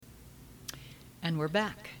And we're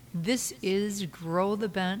back. This is Grow the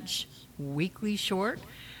Bench Weekly Short.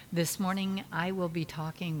 This morning I will be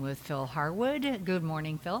talking with Phil Harwood. Good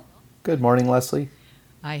morning, Phil. Good morning, Leslie.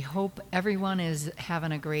 I hope everyone is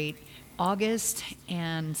having a great August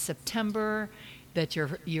and September, that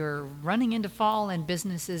you're running into fall and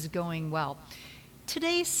business is going well.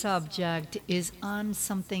 Today's subject is on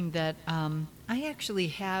something that I actually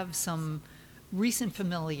have some recent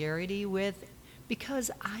familiarity with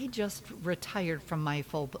because I just retired from my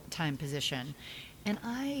full-time position and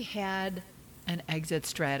I had an exit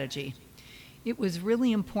strategy. It was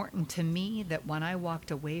really important to me that when I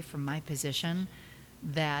walked away from my position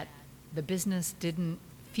that the business didn't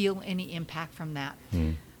feel any impact from that.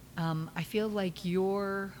 I feel like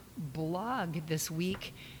your blog this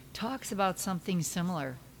week talks about something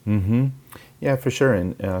similar. Mm-hmm. Yeah, for sure.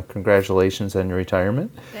 And congratulations on your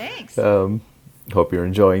retirement. Thanks. Hope you're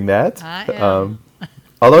enjoying that. I am.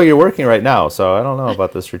 Although you're working right now, so I don't know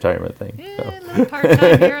about this retirement thing. Yeah, a little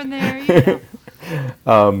part-time here and there,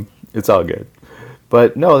 It's all good.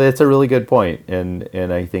 But no, that's a really good point. And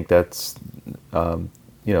I think that's, the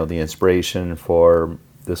inspiration for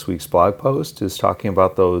this week's blog post is talking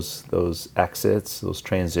about those exits, those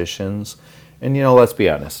transitions. And, let's be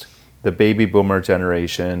honest, the baby boomer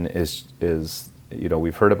generation is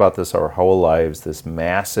we've heard about this our whole lives, this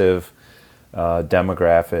massive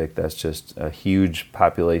demographic that's just a huge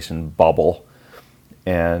population bubble.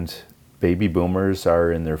 And baby boomers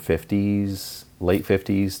are in their 50s, late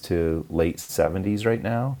 50s to late 70s right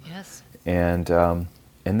now. Yes. And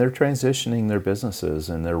they're transitioning their businesses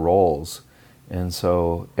and their roles. And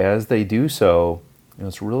so as they do so,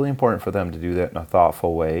 it's really important for them to do that in a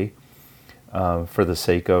thoughtful way, for the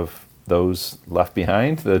sake of those left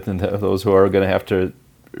behind, those who are going to have to,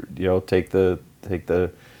 take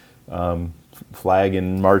the flag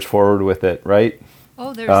and march forward with it, right?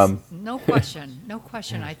 Oh, there's no question, no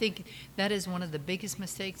question. I think that is one of the biggest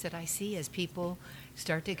mistakes that I see as people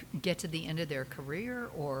start to get to the end of their career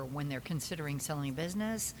or when they're considering selling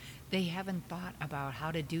business, they haven't thought about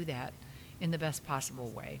how to do that in the best possible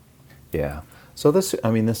way. Yeah. So this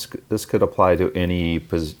could apply to any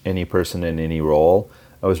person in any role.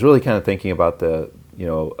 I was really kind of thinking about a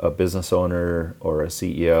business owner or a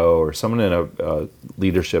CEO or someone in a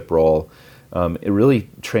leadership role, it really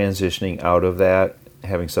transitioning out of that,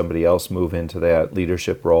 having somebody else move into that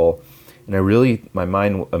leadership role. And my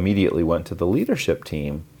mind immediately went to the leadership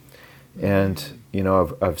team. And,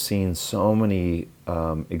 I've seen so many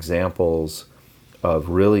examples of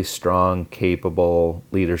really strong, capable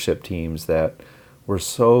leadership teams that were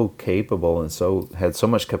so capable and had so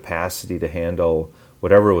much capacity to handle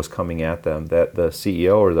whatever was coming at them that the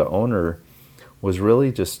CEO or the owner was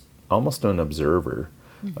really just almost an observer,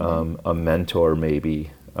 a mentor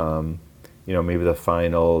maybe, maybe the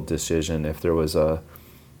final decision if there was a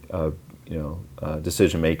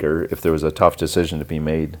decision maker, if there was a tough decision to be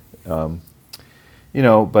made, but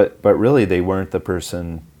really they weren't the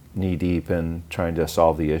person knee deep in trying to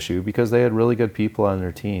solve the issue because they had really good people on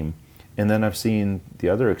their team. And then I've seen the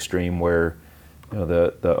other extreme where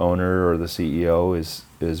the owner or the CEO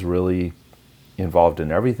is really involved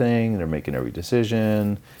in everything. They're making every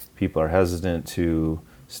decision. People are hesitant to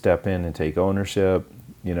step in and take ownership,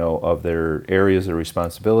 of their areas of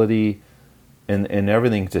responsibility, and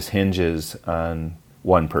everything just hinges on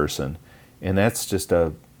one person. And that's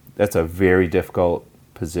a very difficult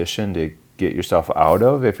position to get yourself out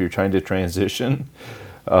of if you're trying to transition.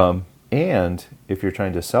 And if you're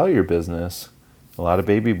trying to sell your business, a lot of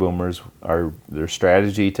baby boomers their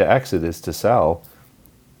strategy to exit is to sell.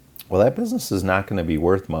 Well, that business is not going to be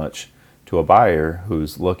worth much to a buyer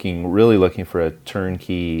who's really looking for a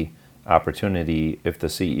turnkey opportunity if the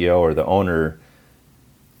CEO or the owner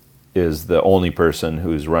is the only person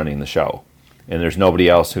who's running the show and there's nobody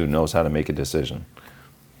else who knows how to make a decision.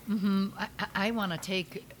 I want to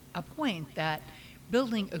take a point that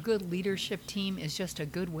building a good leadership team is just a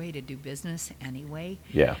good way to do business anyway.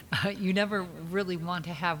 Yeah. You never really want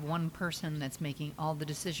to have one person that's making all the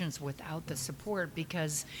decisions without the support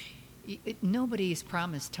because nobody's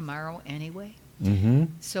promised tomorrow anyway.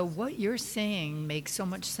 So what you're saying makes so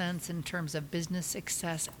much sense in terms of business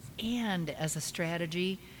success and as a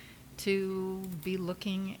strategy to be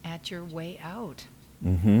looking at your way out.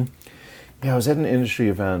 Yeah, I was at an industry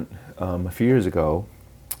event a few years ago.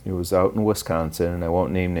 It was out in Wisconsin, and I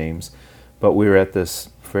won't name names, but we were at this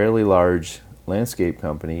fairly large landscape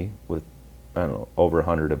company with, over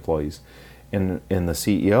 100 employees. And the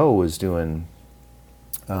CEO was doing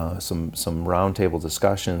some roundtable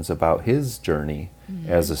discussions about his journey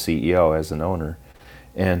as a CEO, as an owner.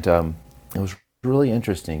 And it was really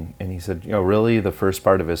interesting. And he said, really the first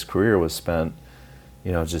part of his career was spent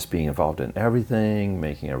just being involved in everything,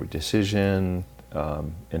 making every decision,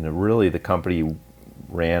 and really the company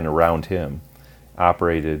ran around him,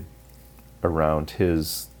 operated around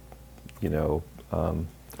his,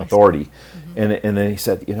 authority. And then he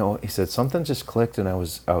said something just clicked, and I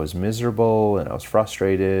was miserable, and I was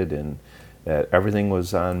frustrated, and that everything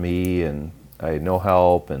was on me, and I had no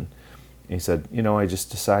help. And he said, I just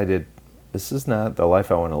decided this is not the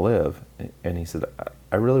life I want to live. And he said,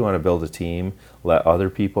 I really want to build a team, let other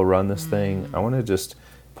people run this thing. I want to just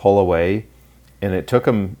pull away. And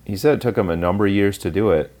he said it took him a number of years to do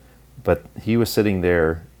it, but he was sitting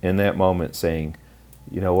there in that moment saying,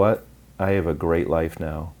 you know what? I have a great life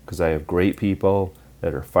now because I have great people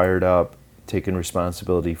that are fired up, taking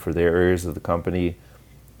responsibility for their areas of the company.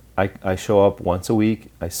 I show up once a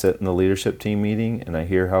week, I sit in the leadership team meeting, and I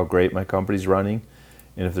hear how great my company's running.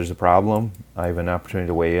 And if there's a problem, I have an opportunity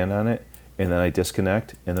to weigh in on it, and then I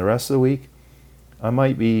disconnect. And the rest of the week, I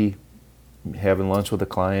might be having lunch with a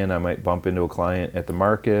client, I might bump into a client at the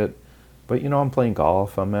market, but I'm playing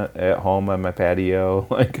golf, I'm at home on my patio,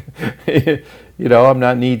 I'm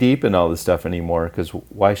not knee deep in all this stuff anymore, because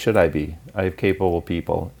why should I be? I have capable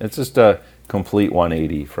people. It's just a complete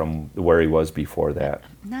 180 from where he was before that.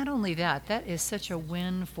 Not only that, that is such a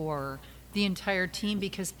win for the entire team,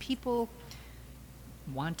 because people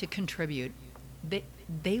want to contribute.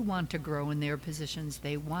 They want to grow in their positions.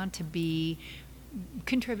 They want to be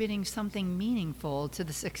contributing something meaningful to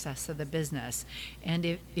the success of the business.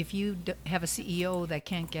 And if you have a CEO that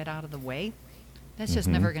can't get out of the way, that's just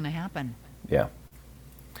never going to happen. Yeah.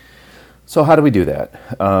 So how do we do that?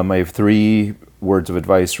 I have 3 words of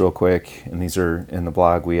advice real quick, and these are in the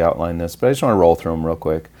blog. We outline this, but I just want to roll through them real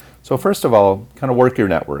quick. So first of all, kind of work your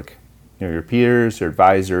network. Your peers, your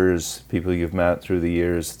advisors, people you've met through the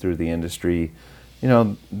years, through the industry. A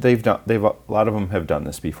lot of them have done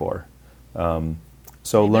this before.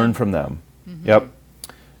 So learn from them. Yep.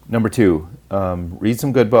 Number 2, read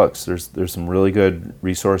some good books. There's some really good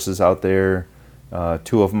resources out there.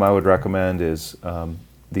 2 of them I would recommend is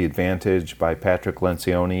The Advantage by Patrick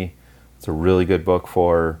Lencioni. It's a really good book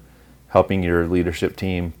for helping your leadership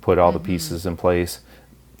team put all the pieces in place.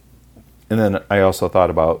 And then I also thought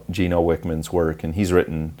about Gino Wickman's work, and he's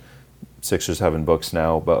written 6 or 7 books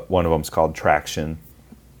now, but one of them is called Traction,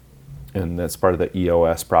 and that's part of the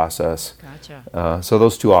EOS process. Gotcha. So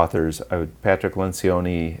those 2 authors, Patrick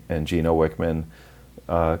Lencioni and Gino Wickman,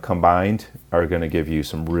 combined are going to give you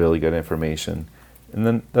some really good information. And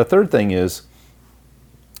then the third thing is,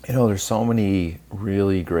 there's so many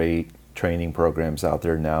really great training programs out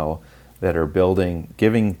there now that are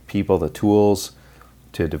giving people the tools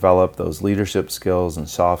to develop those leadership skills and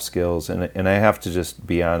soft skills. And I have to just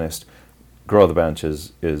be honest, Grow the Bench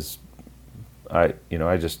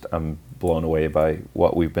I'm blown away by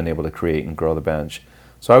what we've been able to create and Grow the Bench.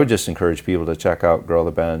 So I would just encourage people to check out Grow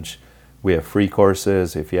the Bench. We have free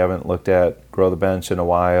courses. If you haven't looked at Grow the Bench in a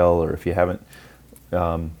while, or if you haven't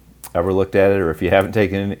ever looked at it, or if you haven't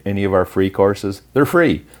taken any of our free courses, they're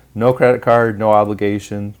free. No credit card, no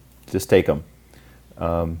obligation. Just take them.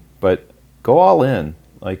 But go all in.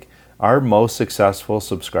 Like our most successful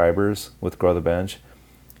subscribers with Grow the Bench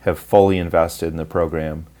have fully invested in the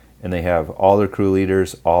program, and they have all their crew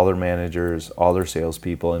leaders, all their managers, all their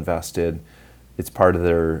salespeople invested. It's part of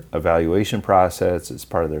their evaluation process. It's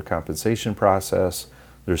part of their compensation process.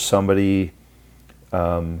 There's somebody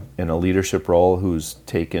in a leadership role who's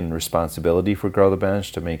taken responsibility for Grow the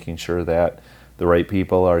Bench to making sure that the right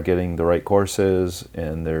people are getting the right courses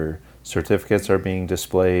and their certificates are being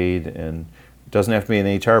displayed. And it doesn't have to be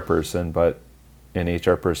an HR person, but an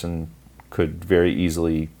HR person could very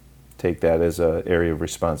easily take that as an area of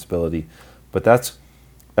responsibility. But that's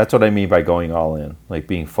what I mean by going all in, like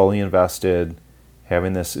being fully invested,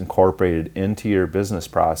 having this incorporated into your business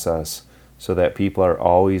process so that people are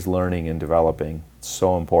always learning and developing. It's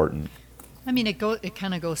so important. I mean, it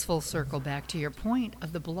kind of goes full circle back to your point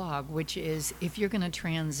of the blog, which is if you're going to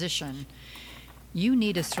transition, you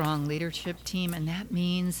need a strong leadership team, and that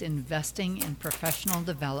means investing in professional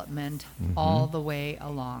development all the way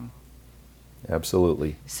along.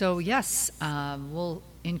 Absolutely. So yes, we'll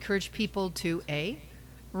encourage people to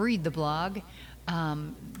read the blog.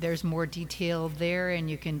 There's more detail there, and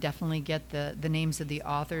you can definitely get the names of the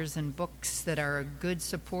authors and books that are a good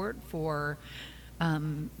support for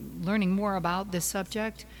learning more about this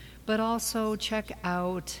subject. But also check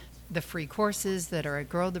out the free courses that are at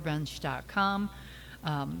growthebench.com.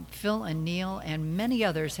 Phil and Neil and many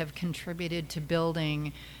others have contributed to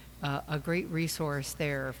building a great resource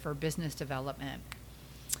there for business development.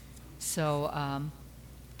 So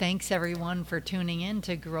Thanks everyone for tuning in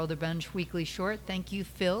to Grow the Bench Weekly Short. Thank you,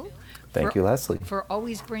 Phil. Thank you, Leslie. For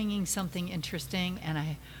always bringing something interesting, and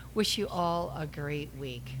I wish you all a great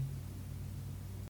week.